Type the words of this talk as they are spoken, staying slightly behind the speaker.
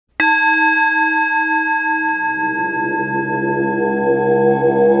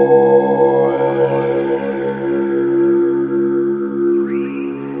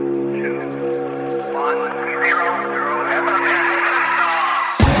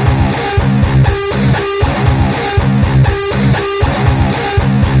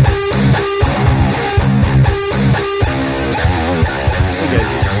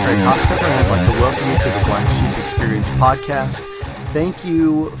podcast. Thank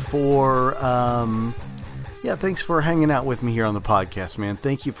you for, thanks for hanging out with me here on the podcast, man.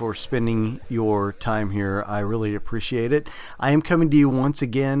 Thank you for spending your time here. I really appreciate it. I am coming to you once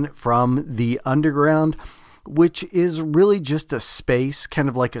again from the underground, which is really just a space, kind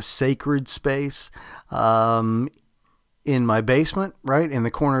of like a sacred space, in my basement, right in the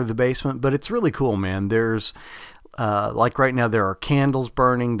corner of the basement. But it's really cool, man. There's like right now there are candles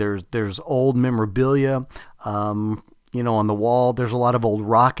burning. There's old memorabilia, on the wall. There's a lot of old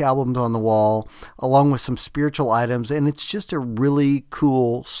rock albums on the wall, along with some spiritual items, and it's just a really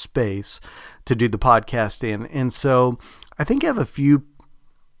cool space to do the podcast in. And so I think I have a few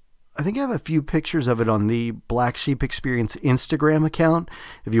pictures of it on the Black Sheep Experience Instagram account,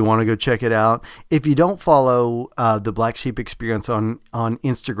 if you want to go check it out. If you don't follow the Black Sheep Experience on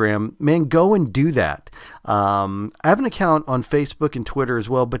Instagram, man, go and do that. I have an account on Facebook and Twitter as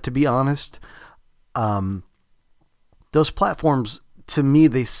well, but to be honest, those platforms, to me,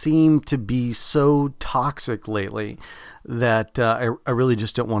 they seem to be so toxic lately that I really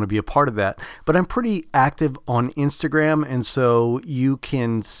just don't want to be a part of that. But I'm pretty active on Instagram, and so you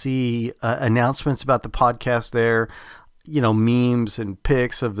can see announcements about the podcast there, memes and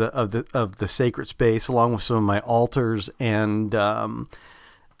pics of the sacred space, along with some of my altars, and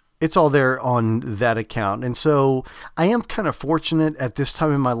it's all there on that account. And so I am kind of fortunate at this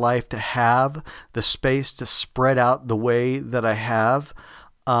time in my life to have the space to spread out the way that I have.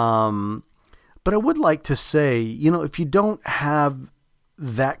 But I would like to say, if you don't have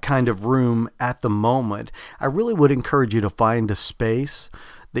that kind of room at the moment, I really would encourage you to find a space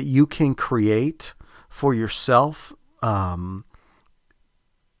that you can create for yourself,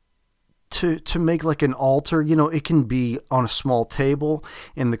 to make like an altar. It can be on a small table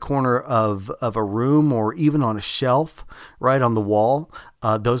in the corner of a room, or even on a shelf right on the wall.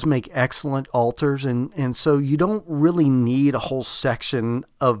 Those make excellent altars. And so you don't really need a whole section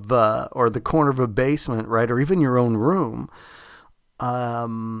of, or the corner of a basement, right? Or even your own room.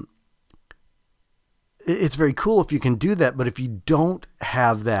 It's very cool if you can do that. But if you don't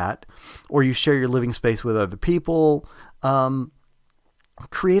have that, or you share your living space with other people,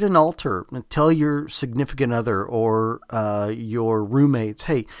 create an altar and tell your significant other or your roommates,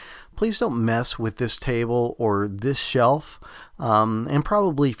 hey, please don't mess with this table or this shelf. And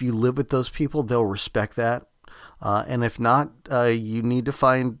probably if you live with those people, they'll respect that. And if not, you need to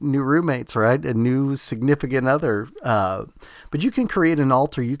find new roommates, right? A new significant other. But you can create an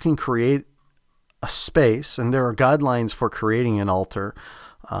altar. You can create a space, and there are guidelines for creating an altar.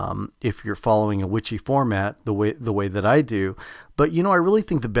 If you're following a witchy format, the way that I do. But, I really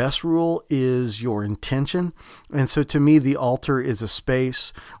think the best rule is your intention. And so to me, the altar is a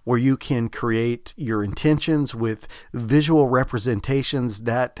space where you can create your intentions with visual representations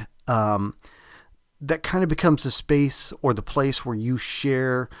that kind of becomes the space or the place where you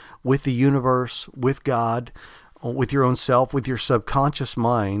share with the universe, with God, with your own self, with your subconscious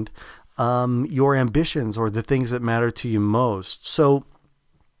mind, your ambitions or the things that matter to you most. So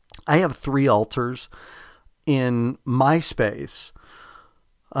I have 3 altars in my space.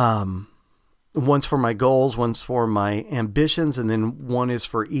 One's for my goals, one's for my ambitions, and then one is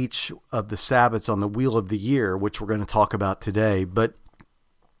for each of the Sabbats on the Wheel of the Year, which we're going to talk about today. But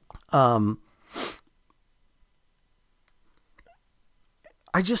I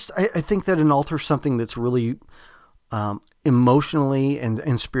think that an altar is something that's really emotionally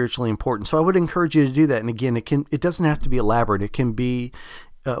and spiritually important. So I would encourage you to do that. And again, it doesn't have to be elaborate. It can be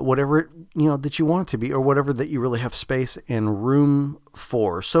whatever that you want it to be, or whatever that you really have space and room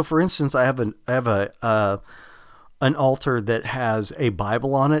for. So, for instance, I have an altar that has a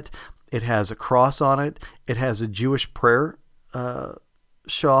Bible on it. It has a cross on it. It has a Jewish prayer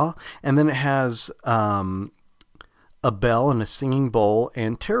shawl, and then it has a bell and a singing bowl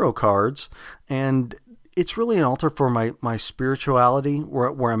and tarot cards. And it's really an altar for my spirituality,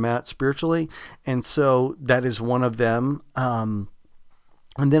 where I'm at spiritually, and so that is one of them.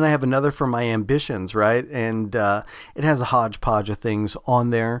 And then I have another for my ambitions, right? And it has a hodgepodge of things on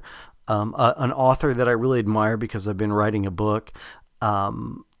there. An author that I really admire because I've been writing a book.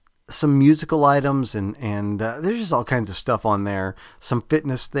 Some musical items, and there's just all kinds of stuff on there. Some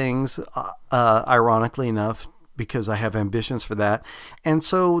fitness things, ironically enough, because I have ambitions for that. And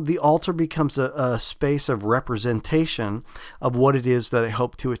so the altar becomes a space of representation of what it is that I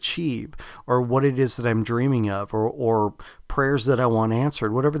hope to achieve, or what it is that I'm dreaming of, or prayers that I want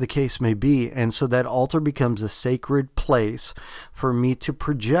answered, whatever the case may be. And so that altar becomes a sacred place for me to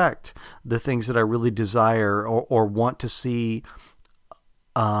project the things that I really desire or want to see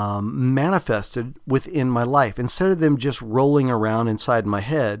manifested within my life instead of them just rolling around inside my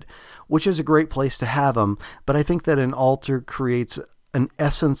head, which is a great place to have them. But I think that an altar creates an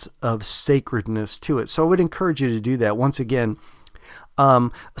essence of sacredness to it. So I would encourage you to do that. Once again,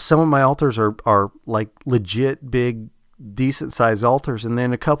 some of my altars are like legit big, decent sized altars, and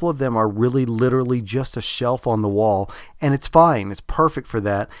then a couple of them are really literally just a shelf on the wall, and it's fine. It's perfect for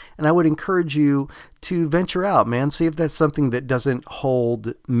that. And I would encourage you to venture out, man. See if that's something that doesn't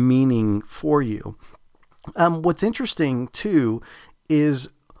hold meaning for you. What's interesting too is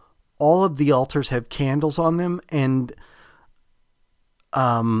all of the altars have candles on them, and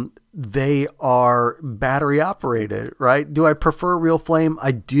they are battery operated, right? Do I prefer real flame?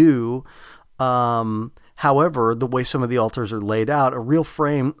 I do. However, the way some of the altars are laid out, a real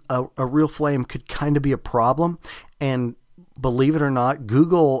flame could kind of be a problem. And believe it or not,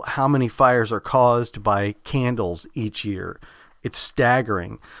 Google how many fires are caused by candles each year. It's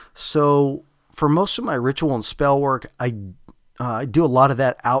staggering. So for most of my ritual and spell work, I do a lot of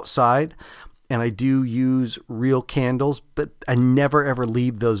that outside, and I do use real candles, but I never ever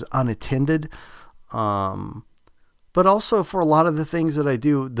leave those unattended. But also for a lot of the things that I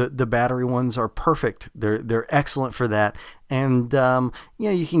do, the battery ones are perfect. They're excellent for that. And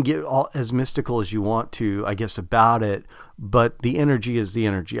you can get all as mystical as you want to, I guess, about it. But the energy is the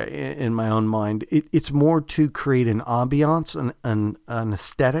energy in my own mind. It's more to create an ambiance, an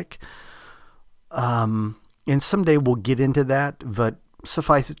aesthetic. And someday we'll get into that. But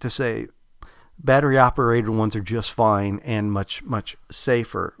suffice it to say, battery operated ones are just fine and much, much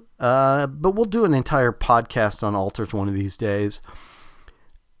safer. But we'll do an entire podcast on altars one of these days.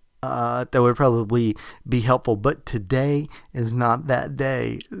 That would probably be helpful, but today is not that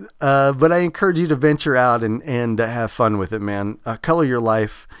day. But I encourage you to venture out and have fun with it, man. Color your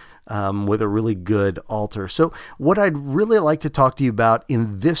life with a really good altar. So what I'd really like to talk to you about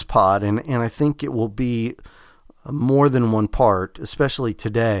in this pod, and I think it will be more than one part, especially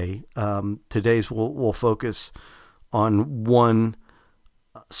today. Today's we'll focus on one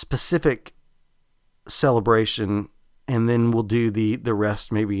specific celebration, and then we'll do the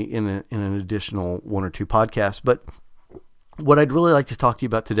rest maybe in an additional one or two podcasts. But what I'd really like to talk to you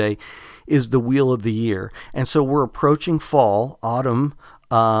about today is the wheel of the year. And so we're approaching fall. Autumn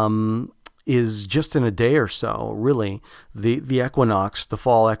is just in a day or so, really. The equinox, the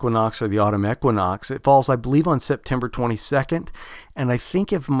fall equinox or the autumn equinox, it falls, I believe, on September 22nd. And I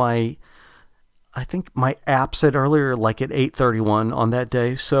think my app said earlier, like at 8:31 on that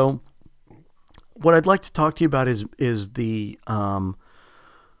day. So what I'd like to talk to you about is the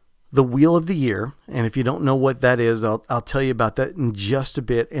wheel of the year. And if you don't know what that is, I'll tell you about that in just a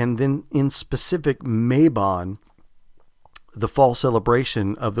bit. And then in specific, Mabon, the fall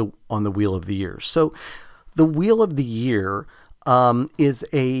celebration on the wheel of the year. So the wheel of the year is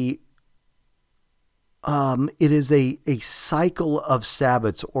a cycle of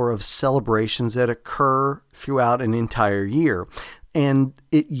Sabbats or of celebrations that occur throughout an entire year. And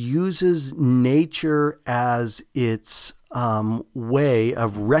it uses nature as its way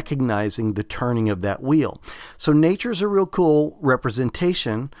of recognizing the turning of that wheel. So nature's a real cool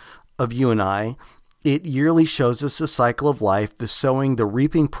representation of you and I. It yearly shows us the cycle of life, the sowing, the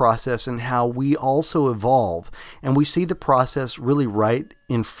reaping process, and how we also evolve. And we see the process really right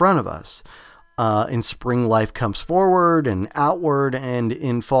in front of us. In spring, life comes forward and outward, and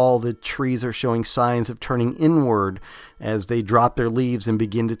in fall, the trees are showing signs of turning inward as they drop their leaves and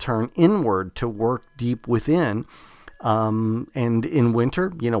begin to turn inward to work deep within. And in winter,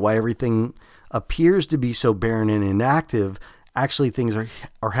 why everything appears to be so barren and inactive, actually things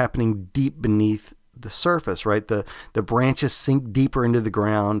are happening deep beneath the surface, right? The branches sink deeper into the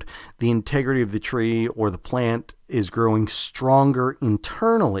ground. The integrity of the tree or the plant is growing stronger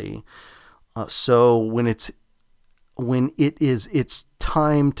internally. So when it is its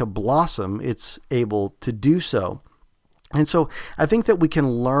time to blossom, it's able to do so. And so I think that we can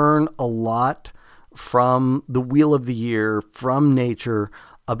learn a lot from the wheel of the year, from nature,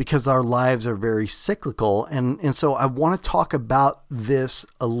 because our lives are very cyclical. And so I want to talk about this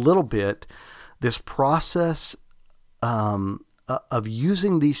a little bit, this process of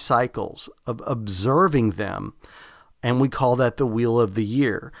using these cycles, of observing them, and we call that the wheel of the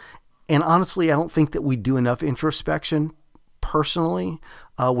year. And honestly, I don't think that we do enough introspection personally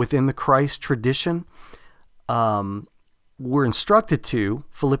within the Christ tradition. We're instructed to.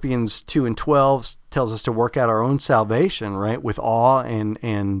 Philippians 2:12 tells us to work out our own salvation, right, with awe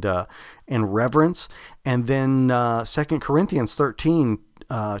and reverence. And then 2 Corinthians 13,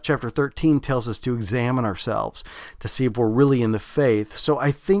 chapter 13 tells us to examine ourselves to see if we're really in the faith. So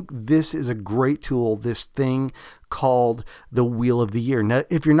I think this is a great tool, this thing called the Wheel of the Year. Now,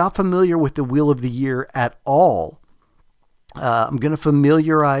 if you're not familiar with the Wheel of the Year at all, I'm going to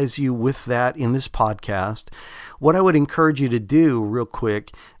familiarize you with that in this podcast. What I would encourage you to do real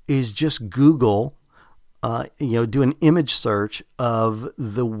quick is just Google, do an image search of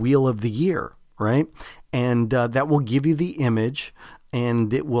the Wheel of the Year, right? And that will give you the image,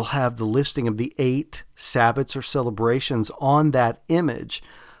 and it will have the listing of the 8 Sabbats or celebrations on that image.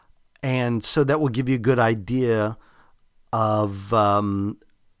 And so that will give you a good idea of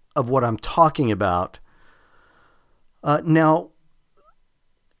what I'm talking about. Now,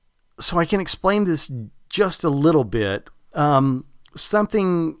 so I can explain this just a little bit.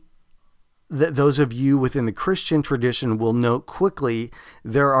 Something that those of you within the Christian tradition will note quickly,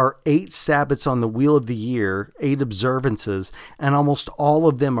 there are 8 Sabbats on the Wheel of the Year, 8 observances, and almost all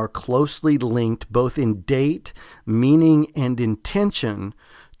of them are closely linked both in date, meaning, and intention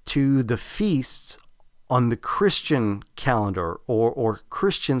to the feasts on the Christian calendar or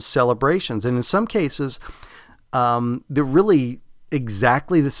Christian celebrations. And in some cases, they're really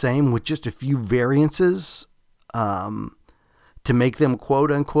exactly the same with just a few variances to make them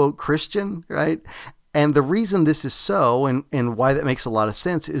quote unquote Christian, right? And the reason this is so, and why that makes a lot of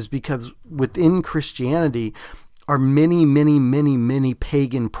sense, is because within Christianity are many, many, many, many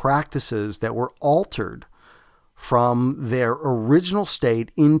pagan practices that were altered from their original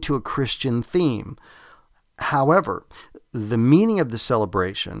state into a Christian theme. However, the meaning of the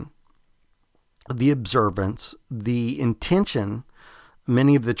celebration, the observance, the intention,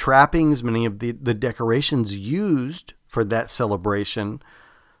 many of the trappings, many of the decorations used for that celebration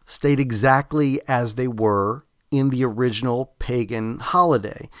stayed exactly as they were in the original pagan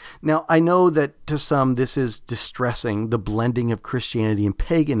holiday. Now, I know that to some this is distressing, the blending of Christianity and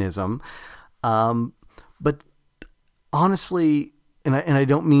paganism, but honestly, and I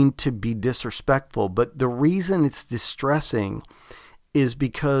don't mean to be disrespectful, but the reason it's distressing is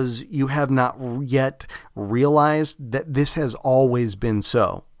because you have not yet realized that this has always been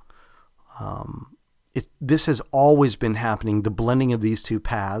so. This has always been happening, the blending of these two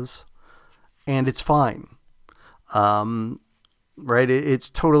paths, and it's fine. Right? It's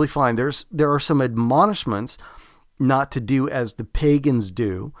totally fine. There are some admonishments not to do as the pagans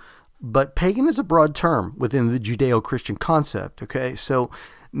do, but pagan is a broad term within the Judeo-Christian concept, okay? So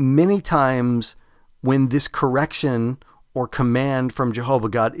many times when this correction or command from Jehovah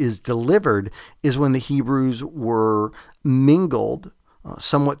God is delivered is when the Hebrews were mingled,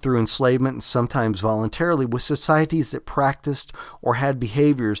 somewhat through enslavement and sometimes voluntarily, with societies that practiced or had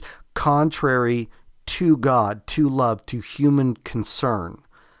behaviors contrary to God, to love, to human concern.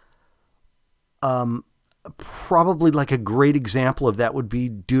 Probably like a great example of that would be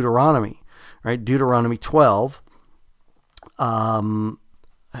Deuteronomy, right? Deuteronomy 12.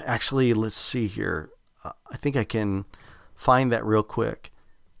 Actually, let's see here. I think I can find that real quick.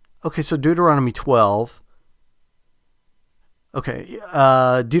 Okay, so Deuteronomy 12. Okay,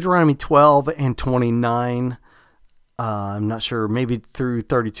 Deuteronomy 12 and 29. I'm not sure, maybe through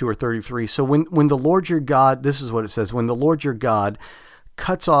 32 or 33. So when the Lord your God, this is what it says, when the Lord your God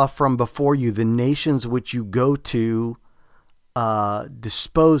cuts off from before you the nations which you go to,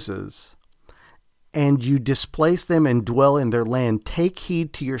 disposes, and you displace them and dwell in their land, take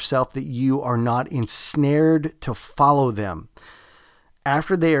heed to yourself that you are not ensnared to follow them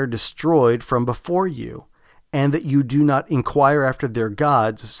after they are destroyed from before you, and that you do not inquire after their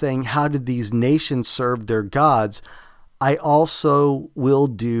gods, saying, how did these nations serve their gods? I also will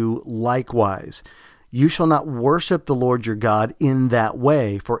do likewise. You shall not worship the Lord your God in that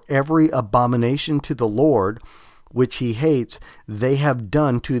way, for every abomination to the Lord, which he hates, they have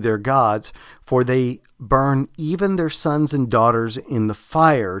done to their gods, for they burn even their sons and daughters in the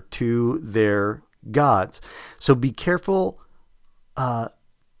fire to their gods. So be careful.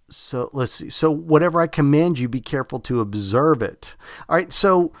 So let's see. So whatever I command you, be careful to observe it. All right.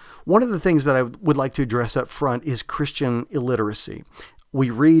 So one of the things that I would like to address up front is Christian illiteracy. We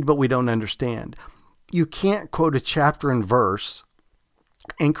read, but we don't understand. You can't quote a chapter and verse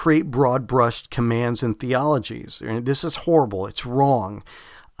and create broad-brushed commands and theologies. And this is horrible. It's wrong.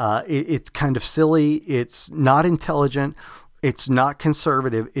 It's kind of silly. It's not intelligent. It's not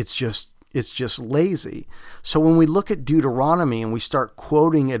conservative. It's just lazy. So when we look at Deuteronomy and we start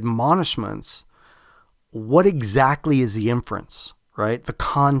quoting admonishments, what exactly is the inference, right? The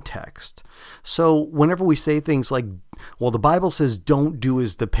context. So whenever we say things like, well, the Bible says don't do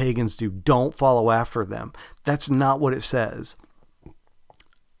as the pagans do, don't follow after them. That's not what it says.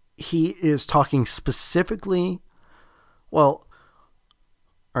 He is talking specifically, well,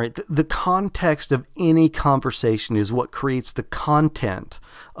 All right, the context of any conversation is what creates the content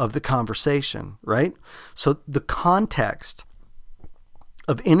of the conversation, right? So the context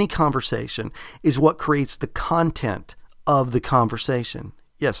of any conversation is what creates the content of the conversation.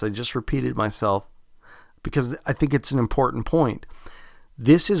 Yes, I just repeated myself because I think it's an important point.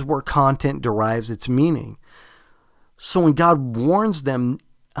 This is where content derives its meaning. So when God warns them,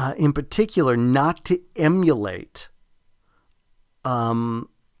 in particular, not to emulate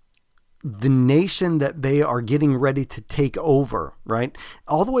the nation that they are getting ready to take over, right?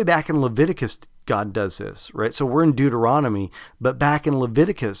 All the way back in Leviticus, God does this, right? So we're in Deuteronomy, but back in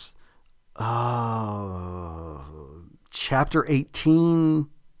Leviticus, chapter 18,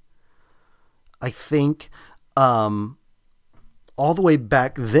 I think, all the way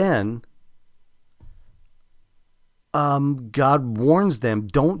back then, God warns them,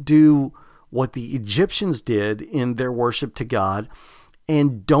 don't do what the Egyptians did in their worship to God,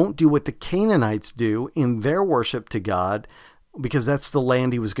 and don't do what the Canaanites do in their worship to God, because that's the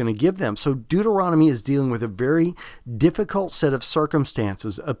land he was going to give them. So Deuteronomy is dealing with a very difficult set of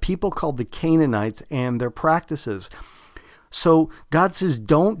circumstances, a people called the Canaanites and their practices. So God says,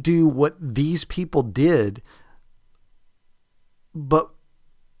 don't do what these people did, but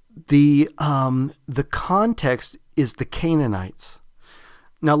the context is the Canaanites.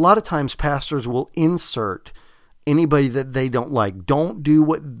 Now, a lot of times pastors will insert anybody that they don't like. Don't do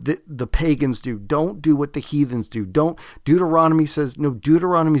what the pagans do. Don't do what the heathens do. Deuteronomy says, no,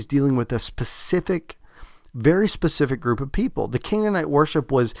 Deuteronomy is dealing with a specific, very specific group of people. The Canaanite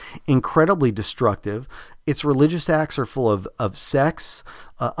worship was incredibly destructive. Its religious acts are full of sex,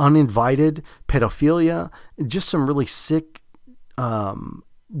 uninvited, pedophilia, just some really sick,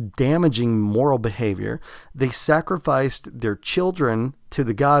 damaging moral behavior. They sacrificed their children to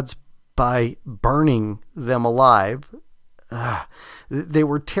the gods by burning them alive. They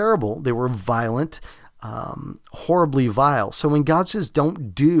were terrible. They were violent, horribly vile. So when God says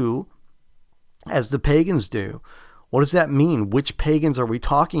don't do as the pagans do, what does that mean? Which pagans are we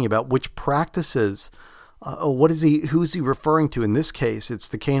talking about? Which practices? Who's he referring to? In this case, it's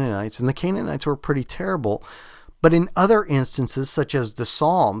the Canaanites, and the Canaanites were pretty terrible. But in other instances, such as the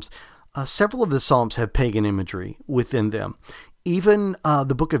Psalms, several of the Psalms have pagan imagery within them. Even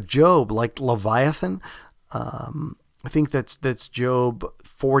the book of Job, like Leviathan, I think that's Job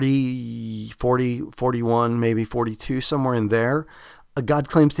 40, 41, maybe 42, somewhere in there. God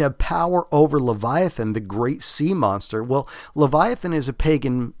claims to have power over Leviathan, the great sea monster. Well, Leviathan is a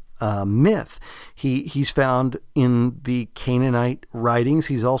pagan myth. He's found in the Canaanite writings.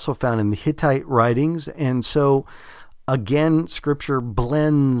 He's also found in the Hittite writings. And so, again, Scripture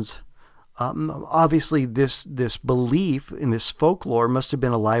blends. Obviously, this belief in this folklore must have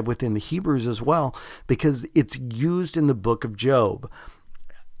been alive within the Hebrews as well, because it's used in the book of Job.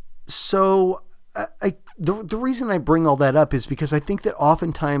 So the reason I bring all that up is because I think that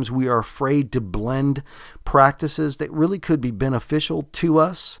oftentimes we are afraid to blend practices that really could be beneficial to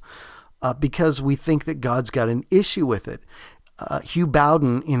us because we think that God's got an issue with it. Hugh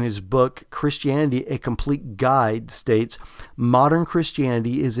Bowden, in his book, Christianity, A Complete Guide, states, modern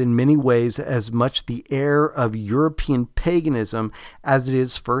Christianity is in many ways as much the heir of European paganism as it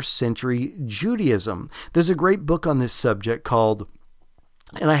is first century Judaism. There's a great book on this subject called,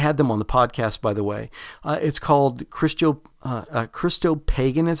 and I had them on the podcast, by the way, it's called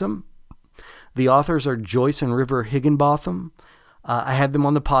Christo-Paganism. The authors are Joyce and River Higginbotham. I had them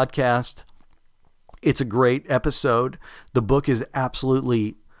on the podcast. It's a great episode. The book is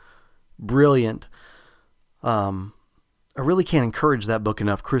absolutely brilliant. I really can't encourage that book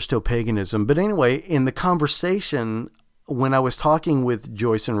enough, Christo-Paganism. But anyway, in the conversation, when I was talking with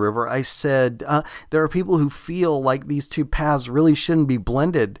Joyce and River, I said, there are people who feel like these two paths really shouldn't be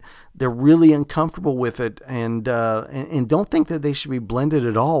blended. They're really uncomfortable with it and don't think that they should be blended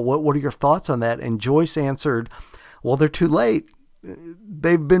at all. What are your thoughts on that? And Joyce answered, well, they're too late.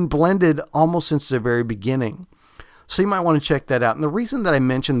 They've been blended almost since the very beginning. So you might want to check that out. And the reason that I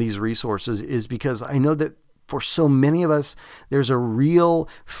mention these resources is because I know that for so many of us, there's a real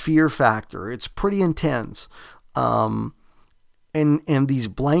fear factor. It's pretty intense. And these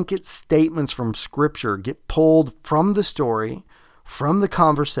blanket statements from Scripture get pulled from the story, from the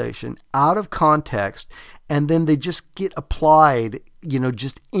conversation, out of context, and then they just get applied,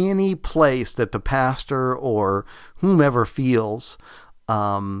 just any place that the pastor or whomever feels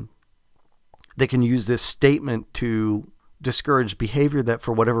they can use this statement to discourage behavior that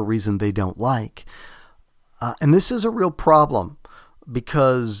for whatever reason they don't like. And this is a real problem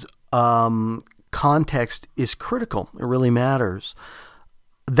because context is critical. It really matters.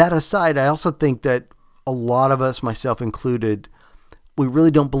 That aside, I also think that a lot of us, myself included, we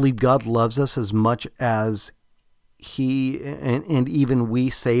really don't believe God loves us as much as he and even we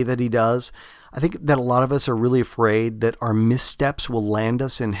say that he does. I think that a lot of us are really afraid that our missteps will land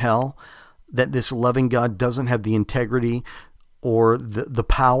us in hell, that this loving God doesn't have the integrity or the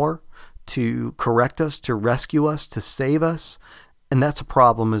power to correct us, to rescue us, to save us. And that's a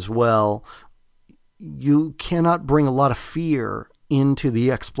problem as well. You cannot bring a lot of fear into the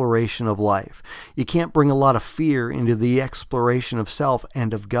exploration of life. You can't bring a lot of fear into the exploration of self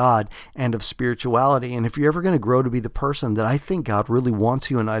and of God and of spirituality. And if you're ever going to grow to be the person that I think God really wants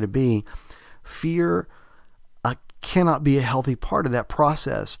you and I to be, fear cannot be a healthy part of that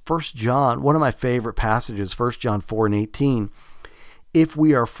process. 1 John, one of my favorite passages, 1 John 4:18. If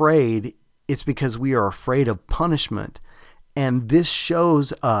we are afraid, it's because we are afraid of punishment. And this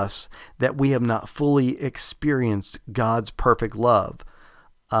shows us that we have not fully experienced God's perfect love.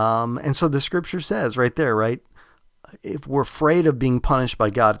 And so the scripture says right there, right? If we're afraid of being punished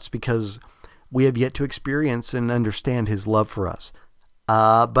by God, it's because we have yet to experience and understand his love for us.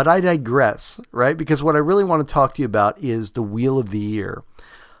 But I digress, right? Because what I really want to talk to you about is the wheel of the year.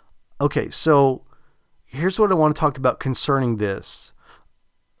 Okay, so here's what I want to talk about concerning this.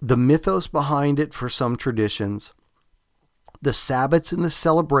 The mythos behind it for some traditions, the Sabbats and the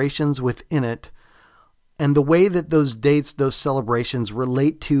celebrations within it, and the way that those dates, those celebrations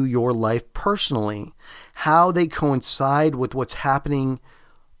relate to your life personally, how they coincide with what's happening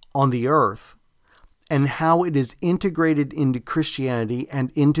on the earth, and how it is integrated into Christianity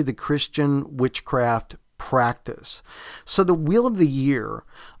and into the Christian witchcraft practice. So the Wheel of the Year,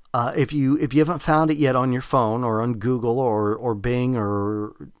 if you haven't found it yet on your phone or on Google or Bing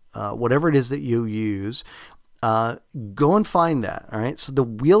or whatever it is that you use, go and find that. All right. So the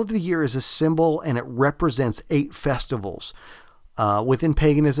Wheel of the Year is a symbol and it represents 8 festivals. Within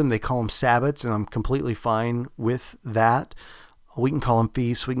paganism, they call them Sabbats, and I'm completely fine with that. We can call them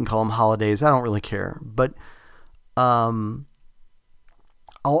feasts. We can call them holidays. I don't really care. But I'll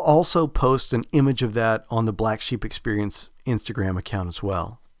also post an image of that on the Black Sheep Experience Instagram account as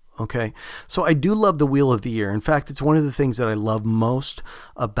well. Okay. So I do love the Wheel of the Year. In fact, it's one of the things that I love most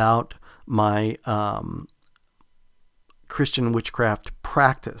about my Christian witchcraft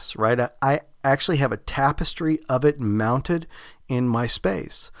practice, right? I actually have a tapestry of it mounted in my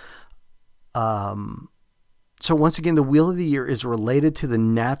space. So once again, the Wheel of the Year is related to the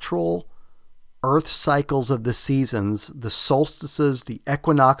natural earth cycles of the seasons, the solstices, the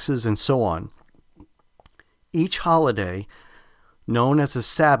equinoxes, and so on. Each holiday, known as a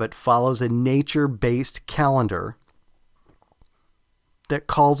Sabbat, follows a nature-based calendar that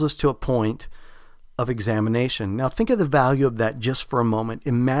calls us to a point of examination. Now think of the value of that just for a moment.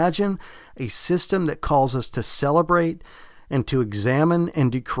 Imagine a system that calls us to celebrate and to examine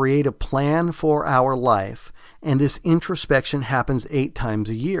and to create a plan for our life. And this introspection happens 8 times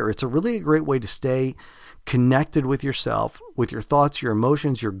a year. It's a great way to stay connected with yourself, with your thoughts, your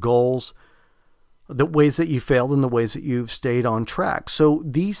emotions, your goals, the ways that you failed and the ways that you've stayed on track. So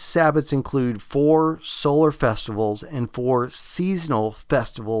these Sabbats include 4 solar festivals and 4 seasonal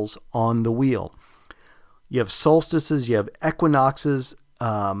festivals on the wheel. You have solstices, you have equinoxes,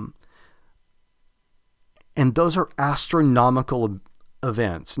 and those are astronomical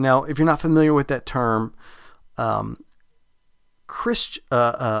events. Now, if you're not familiar with that term,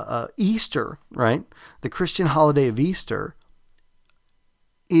 Easter, right? The Christian holiday of Easter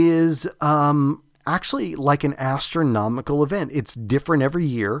is actually like an astronomical event. It's different every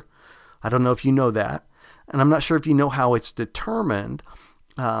year. I don't know if you know that, and I'm not sure if you know how it's determined.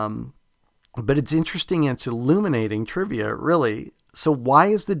 But it's interesting and it's illuminating trivia, really. So why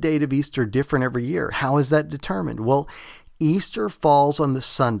is the date of Easter different every year? How is that determined? Well, Easter falls on the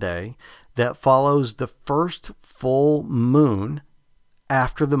Sunday that follows the first full moon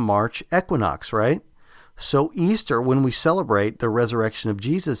after the March equinox, right? So Easter, when we celebrate the resurrection of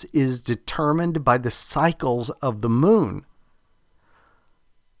Jesus, is determined by the cycles of the moon.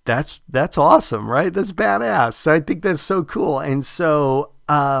 That's awesome, right? That's badass. I think that's so cool. And so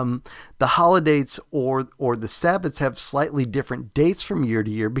the holidays or the Sabbats have slightly different dates from year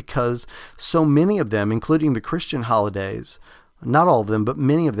to year because so many of them, including the Christian holidays, not all of them, but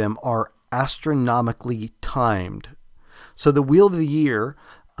many of them are astronomically timed. So the Wheel of the Year,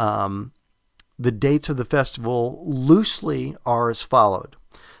 the dates of the festival loosely are as followed.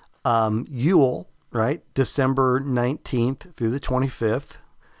 Yule, right? December 19th through the 25th.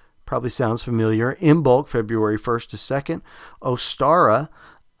 Probably sounds familiar. Imbolc, February 1st to 2nd. Ostara,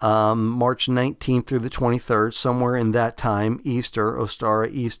 March 19th through the 23rd, somewhere in that time. Easter, Ostara,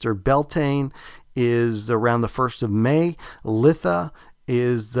 Easter. Beltane is around the 1st of May. Litha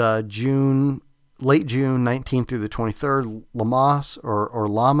is June late June 19th through the 23rd. Lammas or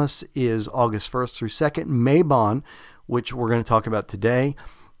Lammas is August 1st through 2nd. Mabon, which we're going to talk about today,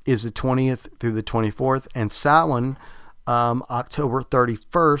 is the 20th through the 24th. And Samhain, October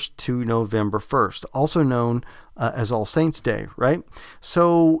 31st to November 1st, also known as All Saints Day, right?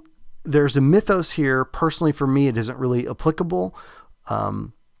 So there's a mythos here. Personally, for me, it isn't really applicable.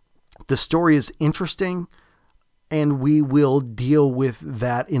 The story is interesting, and we will deal with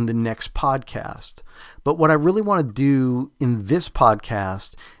that in the next podcast. But what I really want to do in this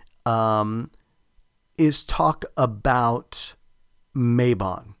podcast is talk about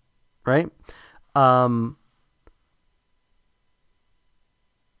Mabon, right?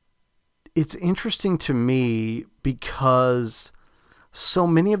 It's interesting to me because so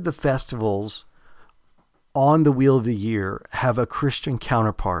many of the festivals on the Wheel of the Year have a Christian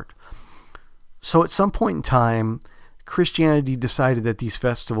counterpart. So at some point in time, Christianity decided that these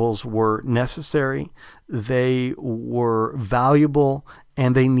festivals were necessary, they were valuable,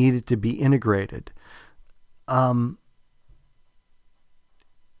 and they needed to be integrated.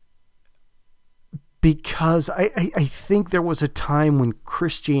 Because I think there was a time when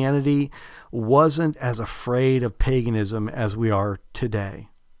Christianity wasn't as afraid of paganism as we are today.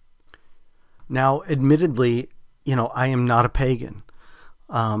 Now, admittedly, I am not a pagan.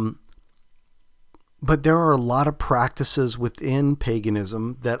 But there are a lot of practices within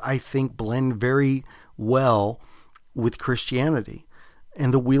paganism that I think blend very well with Christianity.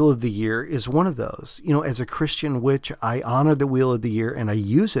 And the Wheel of the Year is one of those. As a Christian witch, I honor the Wheel of the Year and I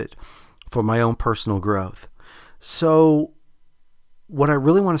use it for my own personal growth. So what I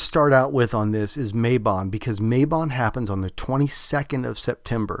really want to start out with on this is Mabon, because Mabon happens on the 22nd of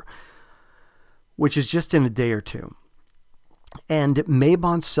September, which is just in a day or two. And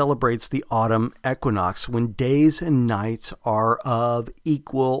Mabon celebrates the autumn equinox when days and nights are of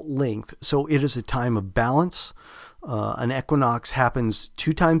equal length. So it is a time of balance. An equinox happens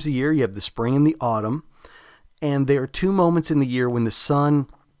 2 times a year. You have the spring and the autumn. And there are 2 moments in the year when the sun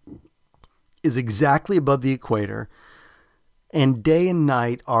is exactly above the equator and day and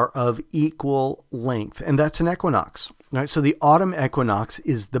night are of equal length. And that's an equinox, right? So the autumn equinox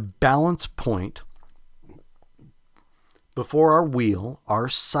is the balance point before our wheel, our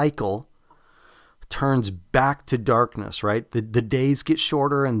cycle, turns back to darkness, right? The days get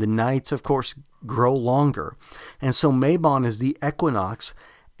shorter and the nights, of course, grow longer. And so Mabon is the equinox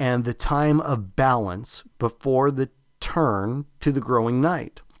and the time of balance before the turn to the growing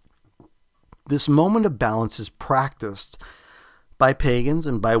night. This moment of balance is practiced by pagans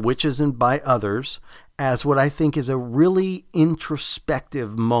and by witches and by others as what I think is a really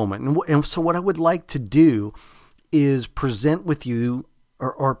introspective moment. And so what I would like to do is present with you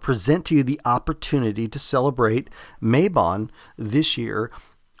or present to you the opportunity to celebrate Mabon this year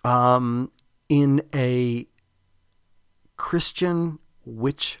in a Christian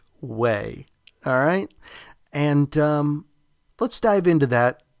witch way. All right? And let's dive into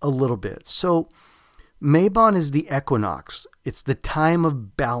that a little bit. So Mabon is the equinox. It's the time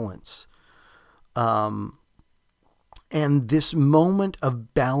of balance. And this moment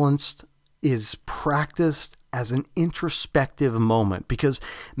of balance is practiced as an introspective moment because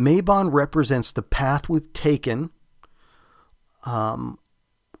Mabon represents the path we've taken,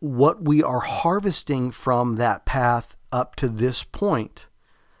 what we are harvesting from that path up to this point,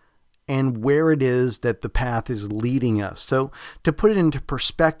 and where it is that the path is leading us. So to put it into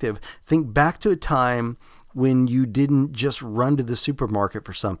perspective, think back to a time when you didn't just run to the supermarket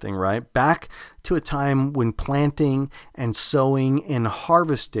for something, right? Back to a time when planting and sowing and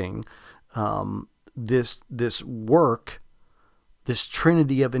harvesting, this work, this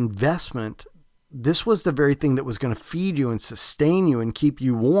trinity of investment, this was the very thing that was going to feed you and sustain you and keep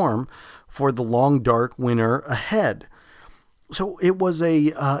you warm for the long, dark winter ahead. So it was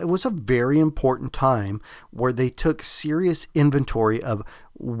a very important time where they took serious inventory of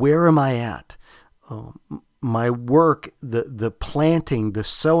where am I at? My work, the planting, the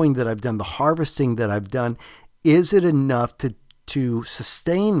sowing that I've done, the harvesting that I've done, is it enough to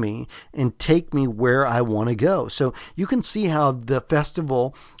sustain me and take me where I want to go? So you can see how the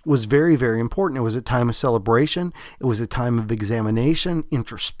festival was very, very important. It was a time of celebration. It was a time of examination,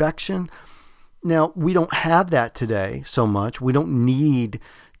 introspection. Now, we don't have that today so much. We don't need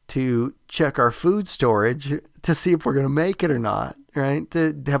to check our food storage to see if we're going to make it or not, right?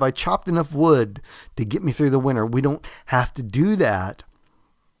 Have I chopped enough wood to get me through the winter? We don't have to do that.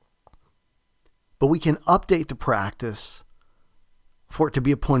 But we can update the practice for it to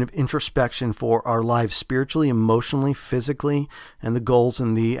be a point of introspection for our lives spiritually, emotionally, physically, and the goals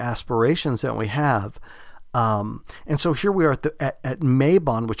and the aspirations that we have. And so here we are at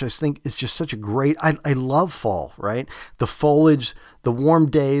Mabon, which I think is just such a great. I love fall, right? The foliage, the warm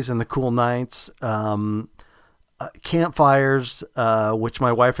days, and the cool nights. Campfires, which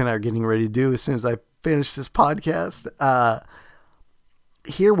my wife and I are getting ready to do as soon as I finish this podcast.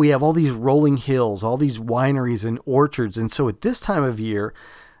 Here we have all these rolling hills, all these wineries and orchards, and so at this time of year,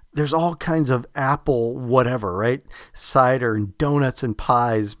 there's all kinds of apple whatever, right? Cider and donuts and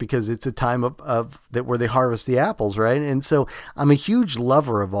pies, because it's a time of that where they harvest the apples, right? And so I'm a huge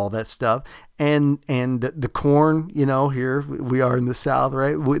lover of all that stuff. And the corn, here we are in the South,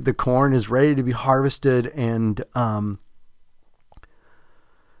 right? The corn is ready to be harvested. And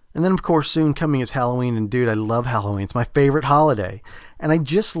then, of course, soon coming is Halloween. And dude, I love Halloween. It's my favorite holiday. And I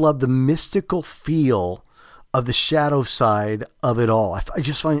just love the mystical feel of the shadow side of it all. I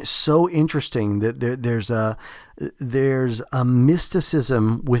just find it so interesting that there's a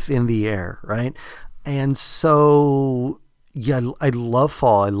mysticism within the air, right? And so, yeah, I love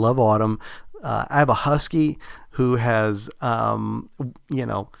fall. I love autumn. I have a husky who has,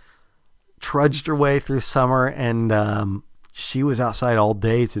 trudged her way through summer, and she was outside all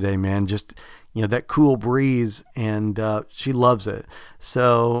day today, man. Just, that cool breeze, and she loves it.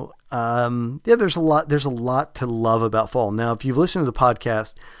 So, there's a lot to love about fall. Now, if you've listened to the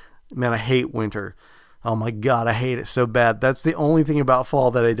podcast, man, I hate winter. Oh my God, I hate it so bad. That's the only thing about fall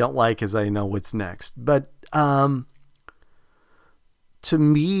that I don't like, is I know what's next. But to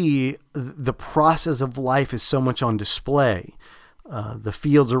me, the process of life is so much on display. The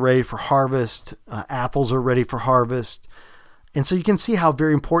fields are ready for harvest. Apples are ready for harvest. And so you can see how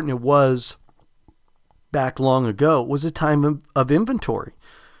very important it was back long ago. It was a time of inventory.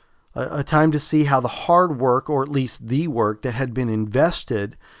 A time to see how the hard work, or at least the work that had been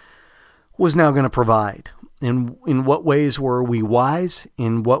invested, was now going to provide. In what ways were we wise?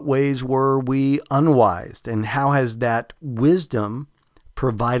 In what ways were we unwise? And how has that wisdom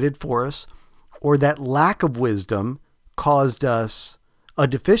provided for us, or that lack of wisdom caused us a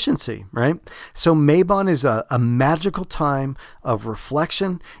deficiency, right? So Mabon is a magical time of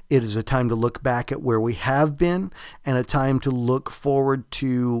reflection. It is a time to look back at where we have been, and a time to look forward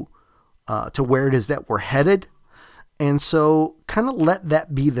to where it is that we're headed. And so kind of let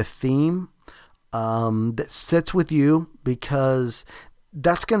that be the theme that sits with you, because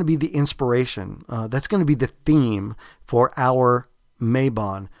that's going to be the inspiration. That's going to be the theme for our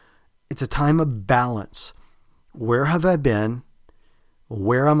Mabon. It's a time of balance. Where have I been?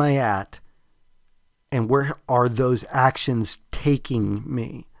 Where am I at? And where are those actions taking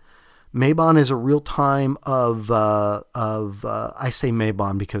me? Mabon is a real time of I say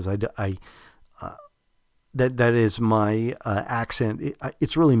Mabon because that is my accent.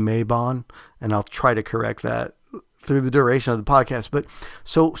 It's really Mabon, and I'll try to correct that through the duration of the podcast. But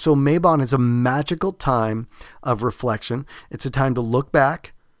so Mabon is a magical time of reflection. It's a time to look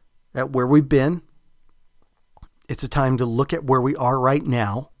back at where we've been. It's a time to look at where we are right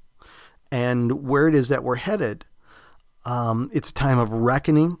now and where it is that we're headed. It's a time of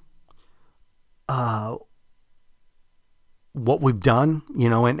reckoning what we've done,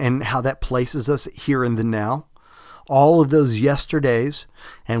 and how that places us here in the now. All of those yesterdays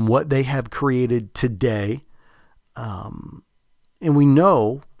and what they have created today. And we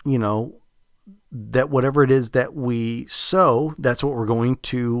know, that whatever it is that we sow, that's what we're going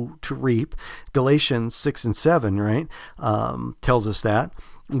to reap. Galatians 6:7, right? Tells us that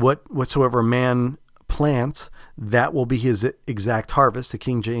whatsoever a man plants, that will be his exact harvest. The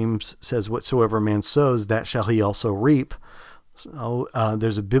King James says, whatsoever a man sows, that shall he also reap. So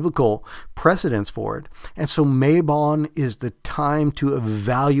there's a biblical precedence for it. And so Mabon is the time to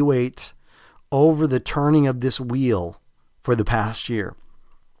evaluate over the turning of this wheel for the past year.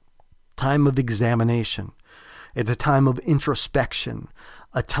 Time of examination. It's a time of introspection,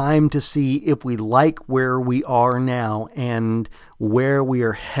 a time to see if we like where we are now and where we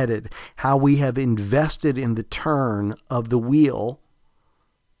are headed, how we have invested in the turn of the wheel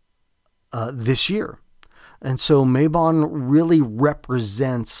this year. And so Mabon really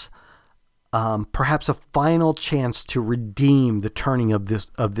represents perhaps a final chance to redeem the turning of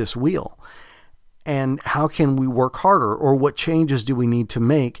this wheel. And how can we work harder, or what changes do we need to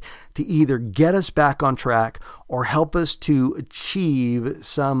make to either get us back on track or help us to achieve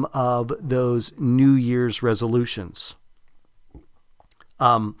some of those New Year's resolutions?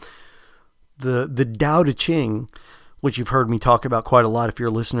 The Tao Te Ching, which you've heard me talk about quite a lot if you're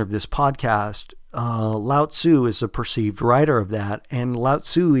a listener of this podcast, Lao Tzu is a perceived writer of that. And Lao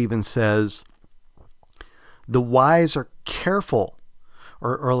Tzu even says, the wise are careful.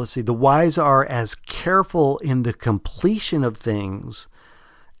 Or let's see, the wise are as careful in the completion of things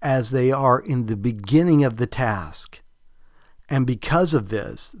as they are in the beginning of the task. And because of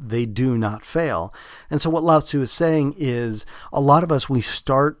this, they do not fail. And so what Lao Tzu is saying is, a lot of us, we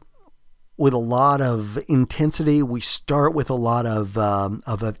start with a lot of intensity. We start with a lot of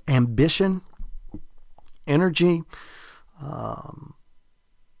ambition, energy,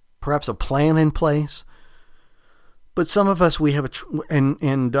 perhaps a plan in place. But some of us, we have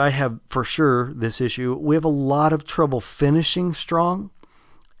and I have for sure this issue. We have a lot of trouble finishing strong,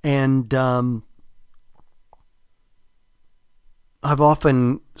 and I've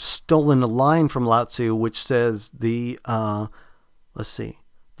often stolen a line from Lao Tzu, which says the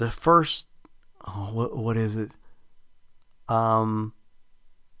first, what is it? Something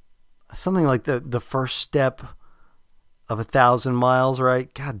like the first step of 1,000 miles,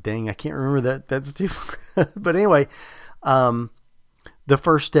 right? God dang, I can't remember that. That's too. But anyway, the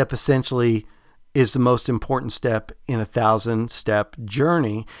first step essentially is the most important step in a 1,000-step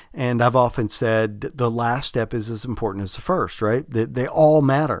journey. And I've often said the last step is as important as the first, right? They all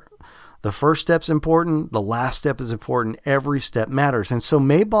matter. The first step's important. The last step is important. Every step matters. And so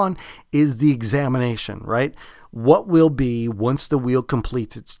Mabon is the examination, right? What will be once the wheel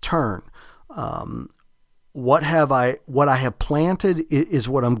completes its turn? What I have planted is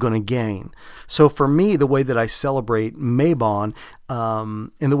what I'm going to gain. So for me, the way that I celebrate Mabon,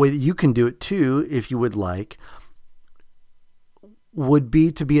 and the way that you can do it too, if you would like, would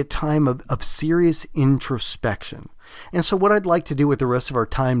be to be a time of serious introspection. And so what I'd like to do with the rest of our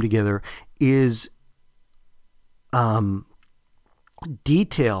time together is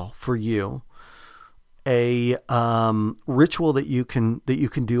detail for you a ritual that you can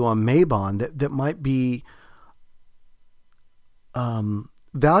do on Mabon that might be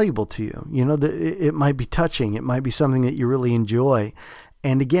valuable to you. You know, it might be touching. It might be something that you really enjoy.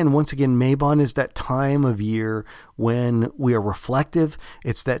 And again, once again, Mabon is that time of year when we are reflective.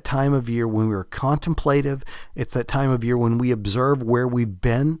 It's that time of year when we're contemplative. It's that time of year when we observe where we've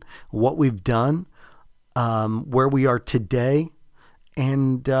been, what we've done, where we are today,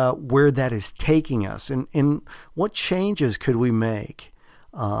 and where that is taking us, and what changes could we make?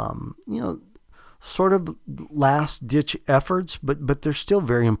 Sort of last-ditch efforts, but they're still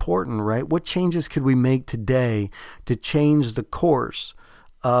very important, right? What changes could we make today to change the course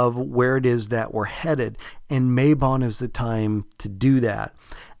of where it is that we're headed? And Mabon is the time to do that.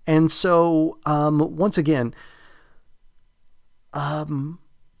 And so, once again,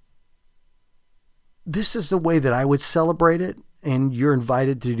 this is the way that I would celebrate it, and you're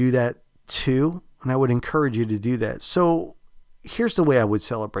invited to do that too, and I would encourage you to do that. So here's the way I would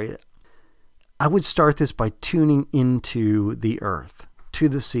celebrate it. I would start this by tuning into the earth, to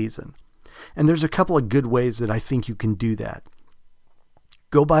the season. And there's a couple of good ways that I think you can do that.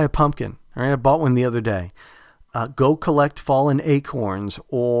 Go buy a pumpkin. All right, I bought one the other day. Go collect fallen acorns,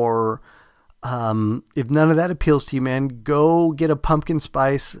 or if none of that appeals to you, man, go get a pumpkin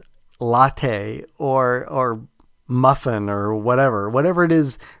spice latte or muffin or whatever it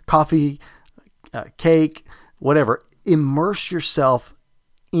is, coffee, cake, whatever. Immerse yourself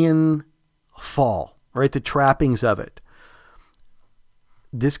in fall, right? The trappings of it.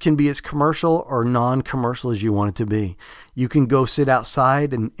 This can be as commercial or non-commercial as you want it to be. You can go sit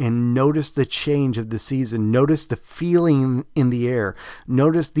outside and notice the change of the season. Notice the feeling in the air.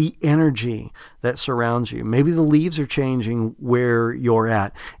 Notice the energy that surrounds you. Maybe the leaves are changing where you're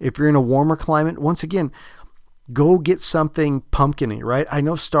at. If you're in a warmer climate, once again, go get something pumpkin-y, right? I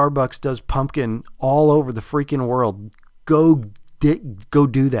know Starbucks does pumpkin all over the freaking world. Go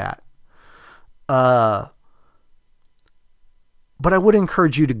do that. But I would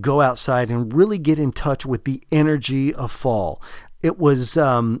encourage you to go outside and really get in touch with the energy of fall. It was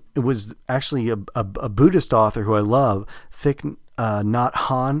actually a Buddhist author who I love, Thich Nhat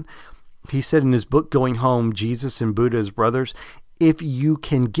Hanh. He said in his book, Going Home, Jesus and Buddha as Brothers, if you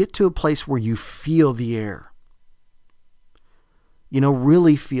can get to a place where you feel the air,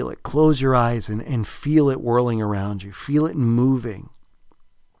 really feel it. Close your eyes and feel it whirling around you. Feel it moving.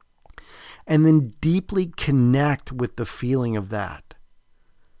 And then deeply connect with the feeling of that.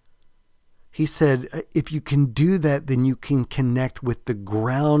 He said, if you can do that, then you can connect with the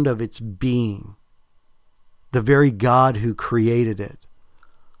ground of its being, the very God who created it.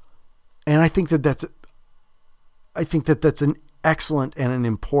 And I think that's an excellent and an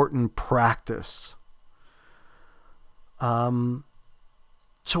important practice.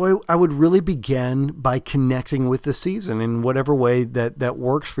 So I would really begin by connecting with the season in whatever way that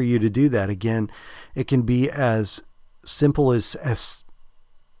works for you to do that. Again, it can be as simple as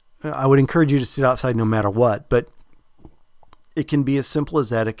I would encourage you to sit outside no matter what, but it can be as simple as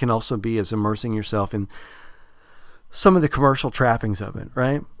that. It can also be as immersing yourself in some of the commercial trappings of it,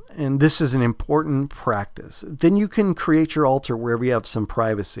 right? And this is an important practice. Then you can create your altar wherever you have some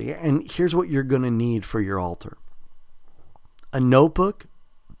privacy. And here's what you're going to need for your altar: a notebook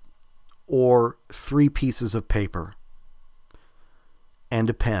or 3 pieces of paper and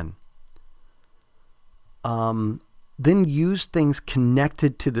a pen. Then use things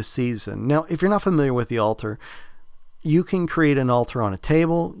connected to the season. Now, if you're not familiar with the altar, you can create an altar on a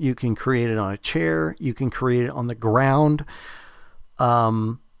table. You can create it on a chair. You can create it on the ground.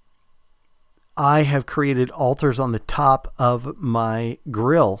 I have created altars on the top of my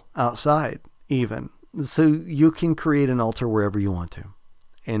grill outside even. So you can create an altar wherever you want to.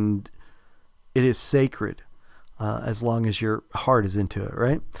 And it is sacred as long as your heart is into it,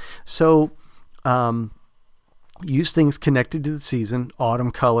 right? So use things connected to the season. Autumn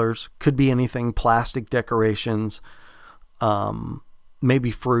colors, could be anything, plastic decorations,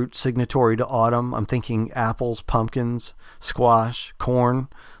 maybe fruit signatory to autumn. I'm thinking apples, pumpkins, squash, corn,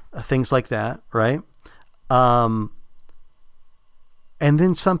 things like that, right? And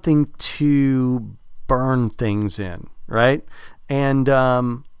then something to burn things in, right? And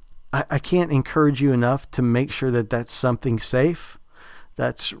I can't encourage you enough to make sure that that's something safe.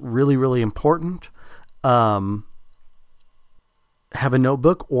 That's really, really important. Have a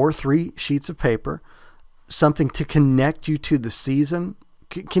notebook or 3 sheets of paper, something to connect you to the season.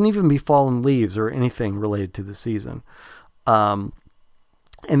 Can even be fallen leaves or anything related to the season. And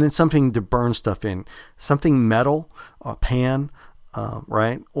then something to burn stuff in, something metal, a pan,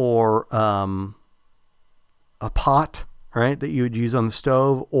 right? Or a pot, right? That you would use on the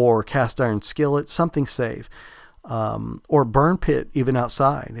stove, or cast iron skillet, something safe. Or burn pit even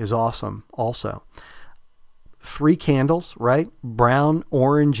outside is awesome also. 3 candles, right? Brown,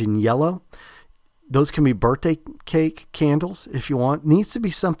 orange, and yellow. Those can be birthday cake candles if you want. Needs to be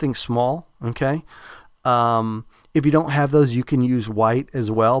something small, okay? If you don't have those, you can use white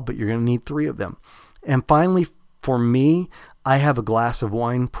as well, but you're going to need 3 of them. And finally, for me, I have a glass of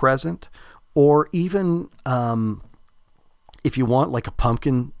wine present, or even if you want like a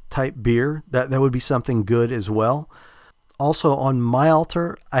pumpkin type beer, that would be something good as well. Also on my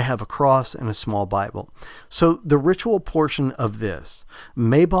altar, I have a cross and a small Bible. So the ritual portion of this,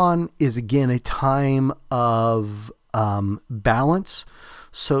 Mabon, is again a time of balance.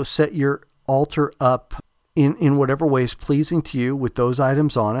 So set your altar up in whatever way is pleasing to you with those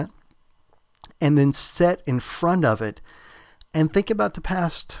items on it. And then set in front of it and think about the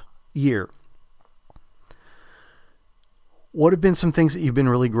past year. What have been some things that you've been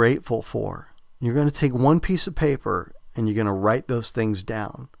really grateful for? You're going to take 1 piece of paper and you're going to write those things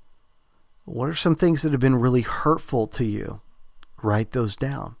down. What are some things that have been really hurtful to you? Write those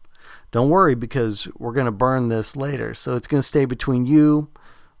down. Don't worry, because we're going to burn this later. So it's going to stay between you,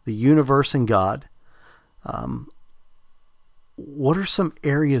 the universe, and God. What are some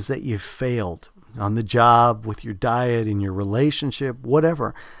areas that you've failed on the job, with your diet, in your relationship,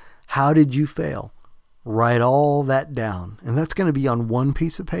 whatever? How did you fail? Write all that down. And that's going to be on 1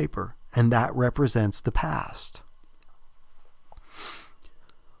 piece of paper. And that represents the past.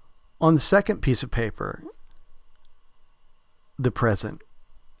 On the second piece of paper, the present.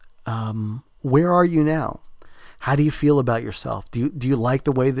 Where are you now? How do you feel about yourself? Do you like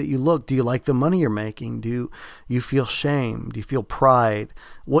the way that you look? Do you like the money you're making? Do you feel shame? Do you feel pride?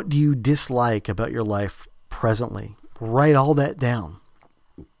 What do you dislike about your life presently? Write all that down.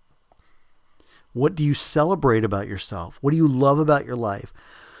 What do you celebrate about yourself? What do you love about your life?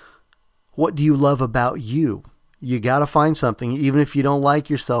 What do you love about you? You got to find something. Even if you don't like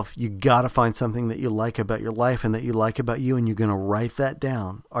yourself, you got to find something that you like about your life and that you like about you, and you're going to write that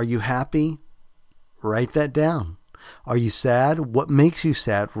down. Are you happy? Write that down. Are you sad? What makes you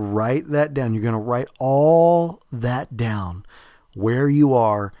sad? Write that down. You're going to write all that down, where you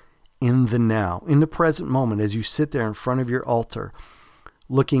are in the now, in the present moment, as you sit there in front of your altar,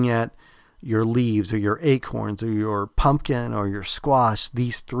 looking at your leaves or your acorns or your pumpkin or your squash,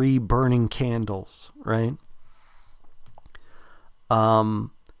 these 3 burning candles, right? And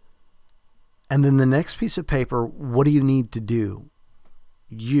then the next piece of paper, what do you need to do?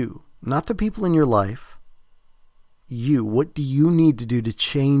 You, not the people in your life. You, what do you need to do to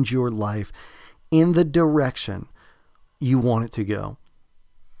change your life in the direction you want it to go?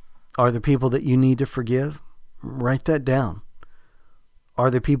 Are there people that you need to forgive? Write that down. Are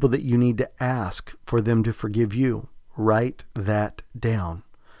there people that you need to ask for them to forgive you? Write that down.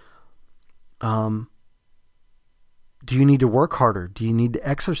 Do you need to work harder? Do you need to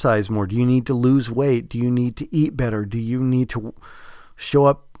exercise more? Do you need to lose weight? Do you need to eat better? Do you need to show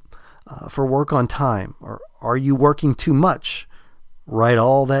up for work on time? Or are you working too much? Write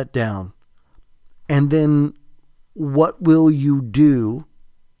all that down. And then What will you do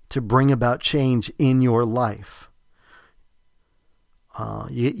to bring about change in your life?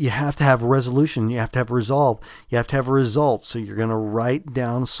 You have to have resolution. You have to have resolve. You have to have results. So you're going to write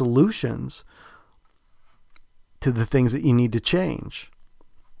down solutions to the things that you need to change.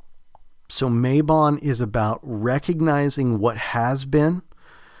 So Mabon is about recognizing what has been,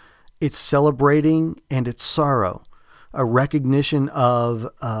 it's celebrating, and it's sorrow, a recognition of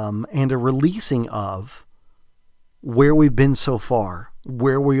and a releasing of where we've been so far,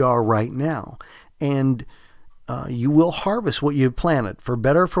 where we are right now. And you will harvest what you've planted, for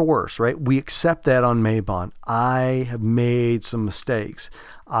better or for worse, right? We accept that on Mabon. I have made some mistakes.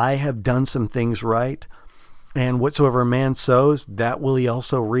 I have done some things right. And whatsoever a man sows, that will he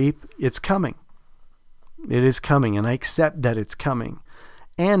also reap. It's coming. It is coming, and I accept that it's coming.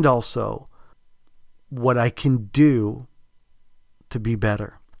 And also what I can do to be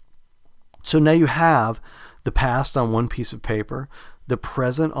better. So now you have the past on one piece of paper, the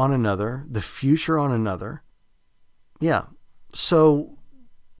present on another, the future on another. Yeah. So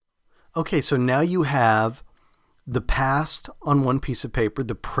now you have the past on one piece of paper,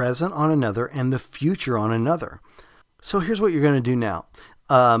 the present on another, and the future on another. So here's what you're going to do now.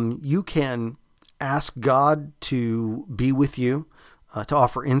 You can ask God to be with you, to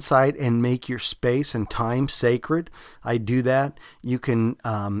offer insight and make your space and time sacred. I do that. You can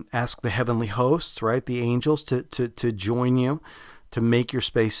ask the heavenly hosts, right, the angels, to join you, to make your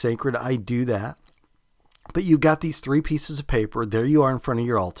space sacred. I do that. But you've got these 3 pieces of paper. There you are in front of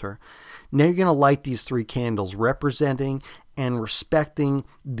your altar. Now you're going to light these 3 candles, representing and respecting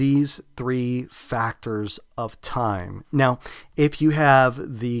these 3 factors of time. Now, if you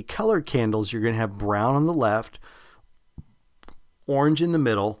have the colored candles, you're going to have brown on the left, orange in the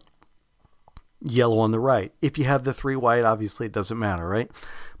middle, yellow on the right. If you have the 3 white, obviously it doesn't matter, right?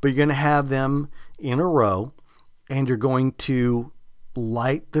 But you're going to have them in a row, and you're going to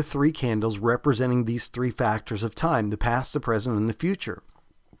light the 3 candles representing these 3 factors of time, the past, the present, and the future.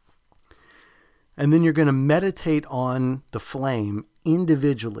 And then you're going to meditate on the flame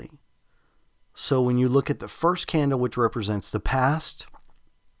individually. So when you look at the first candle, which represents the past,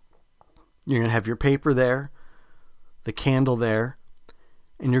 you're going to have your paper there, the candle there,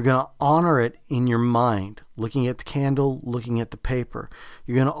 and you're going to honor it in your mind, looking at the candle, looking at the paper.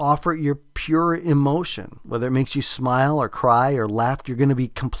 You're going to offer it your pure emotion, whether it makes you smile or cry or laugh. You're going to be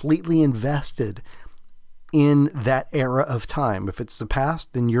completely invested in that era of time. If it's the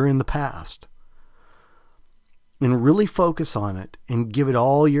past, then you're in the past. And really focus on it and give it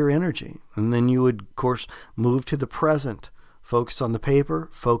all your energy. And then you would, of course, move to the present. Focus on the paper,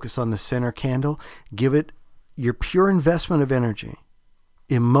 focus on the center candle. Give it your pure investment of energy,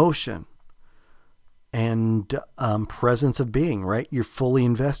 emotion, and presence of being, right? You're fully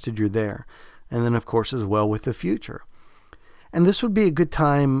invested, you're there. And then, of course, as well with the future. And this would be a good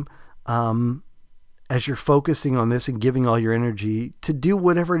time, as you're focusing on this and giving all your energy, to do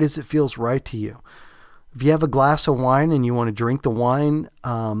whatever it is that feels right to you. If you have a glass of wine and you want to drink the wine,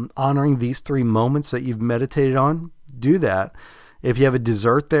 honoring these 3 moments that you've meditated on, do that. If you have a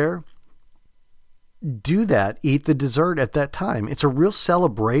dessert there, do that. Eat the dessert at that time. It's a real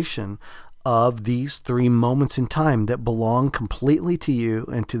celebration of these 3 moments in time that belong completely to you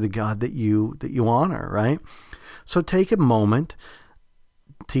and to the God that you honor, right? So take a moment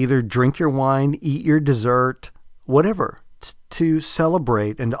to either drink your wine, eat your dessert, whatever, to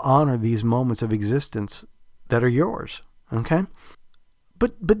celebrate and to honor these moments of existence that are yours, okay?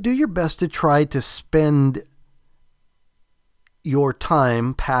 But do your best to try to spend your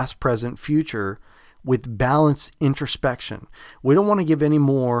time, past, present, future, with balanced introspection. We don't want to give any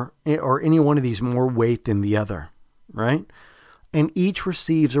more, or any one of these, more weight than the other, right? And each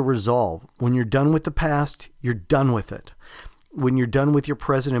receives a resolve. When you're done with the past, you're done with it. When you're done with your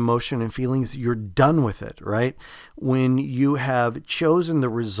present emotion and feelings, you're done with it, right? When you have chosen the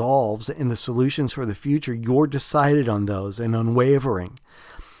resolves and the solutions for the future, you're decided on those and unwavering,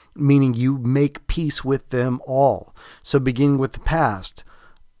 meaning you make peace with them all. So beginning with the past,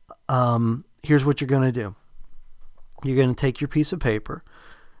 here's what you're going to do. You're going to take your piece of paper.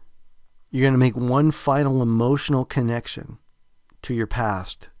 You're going to make one final emotional connection to your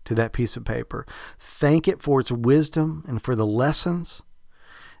past, to that piece of paper. Thank it for its wisdom and for the lessons.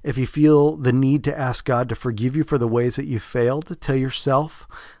 If you feel the need to ask God to forgive you for the ways that you failed, tell yourself,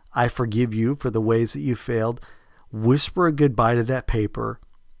 I forgive you for the ways that you failed. Whisper a goodbye to that paper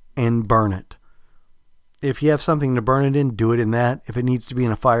and burn it. If you have something to burn it in, do it in that. If it needs to be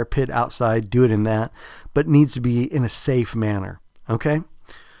in a fire pit outside, do it in that. But it needs to be in a safe manner, okay?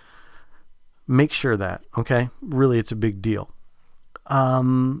 Make sure that, okay? Really, it's a big deal.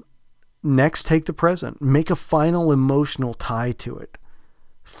 Next, take the present. Make a final emotional tie to it.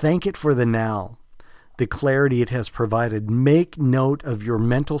 Thank it for the now, the clarity it has provided. Make note of your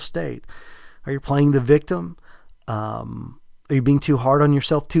mental state. Are you playing the victim? Are you being too hard on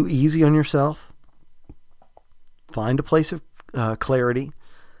yourself, too easy on yourself? Find a place of clarity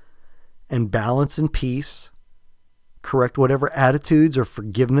and balance and peace. Correct whatever attitudes or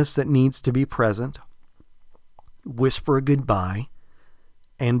forgiveness that needs to be present. Whisper a goodbye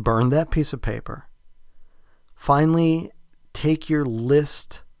and burn that piece of paper. Finally, take your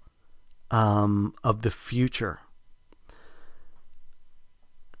list of the future.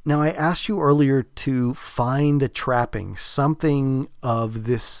 Now, I asked you earlier to find a trapping, something of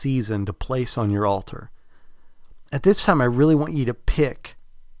this season to place on your altar. At this time, I really want you to pick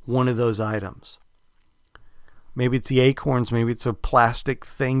one of those items. Maybe it's the acorns. Maybe it's a plastic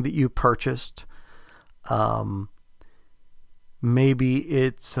thing that you purchased. Maybe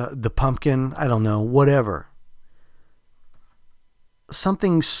it's the pumpkin. I don't know. Whatever.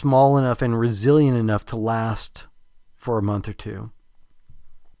 Something small enough and resilient enough to last for a month or two.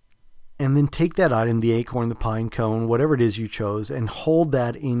 And then take that item, the acorn, the pine cone, whatever it is you chose, and hold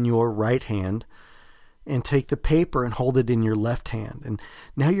that in your right hand. And take the paper and hold it in your left hand. And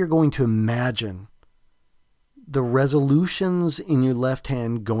now you're going to imagine the resolutions in your left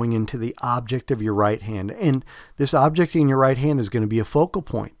hand going into the object of your right hand. And this object in your right hand is going to be a focal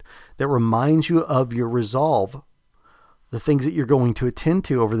point that reminds you of your resolve, the things that you're going to attend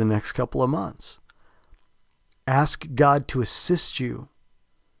to over the next couple of months. Ask God to assist you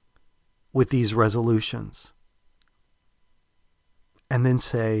with these resolutions. And then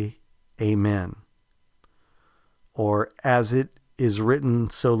say, Amen. Or, as it is written,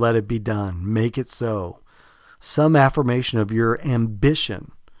 so let it be done. Make it so. Some affirmation of your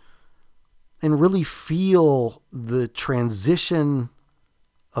ambition. And really feel the transition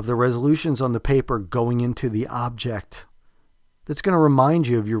of the resolutions on the paper going into the object that's going to remind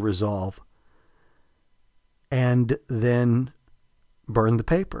you of your resolve. And then burn the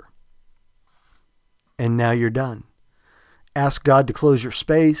paper. And now you're done. Ask God to close your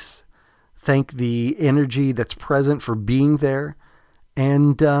space. Thank the energy that's present for being there.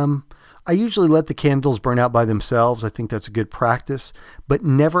 And I usually let the candles burn out by themselves. I think that's a good practice. But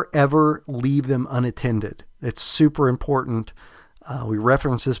never, ever leave them unattended. It's super important. We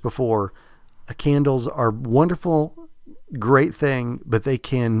referenced this before. Candles are wonderful, great thing, but they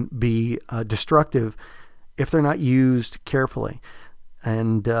can be destructive if they're not used carefully.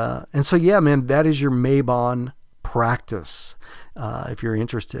 And so, yeah, man, that is your Mabon practice, if you're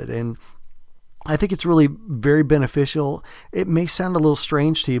interested. And I think it's really very beneficial. It may sound a little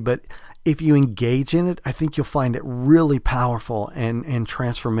strange to you, but if you engage in it, I think you'll find it really powerful and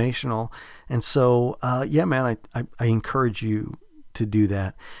transformational. And so, yeah, man, I encourage you to do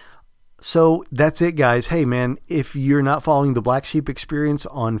that. So that's it, guys. Hey, man, if you're not following the Black Sheep Experience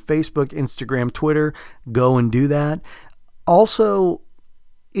on Facebook, Instagram, Twitter, go and do that. Also,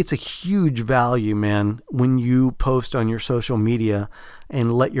 it's a huge value, man, when you post on your social media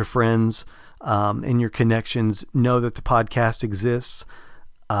and let your friends and your connections know that the podcast exists.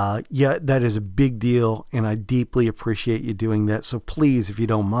 Yeah, that is a big deal, and I deeply appreciate you doing that. So please, if you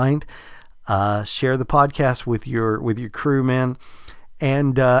don't mind, share the podcast with your crew, man.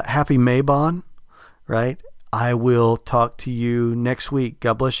 And happy Mabon, right? I will talk to you next week.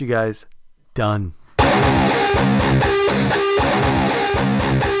 God bless you guys. Done.